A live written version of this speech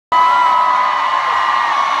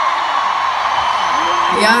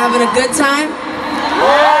Y'all having a good time?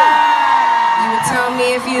 You would tell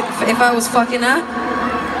me if I was fucking up?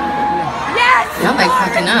 Yes! Y'all like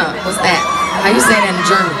fucking up. What's that? How you say that in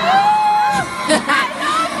German?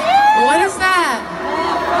 What is that?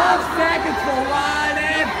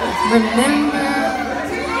 Remember?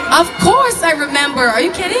 Of course I remember. Are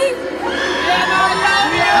you kidding?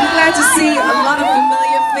 I'm glad to see a lot of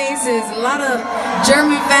familiar faces, a lot of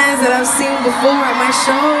German fans that I've seen before at my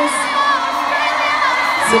shows.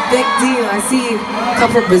 It's a big deal. I see a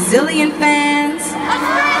couple of Brazilian fans,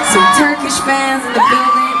 some Turkish fans in the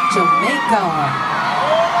building, Jamaica.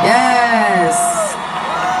 Yes.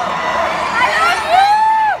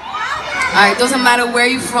 Alright, doesn't matter where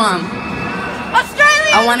you're from.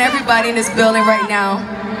 Australia! I want everybody in this building right now,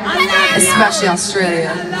 especially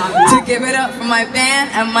Australia, to give it up for my band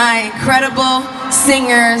and my incredible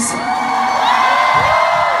singers,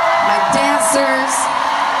 my dancers.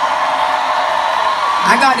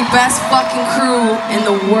 I got the best fucking crew in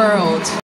the world.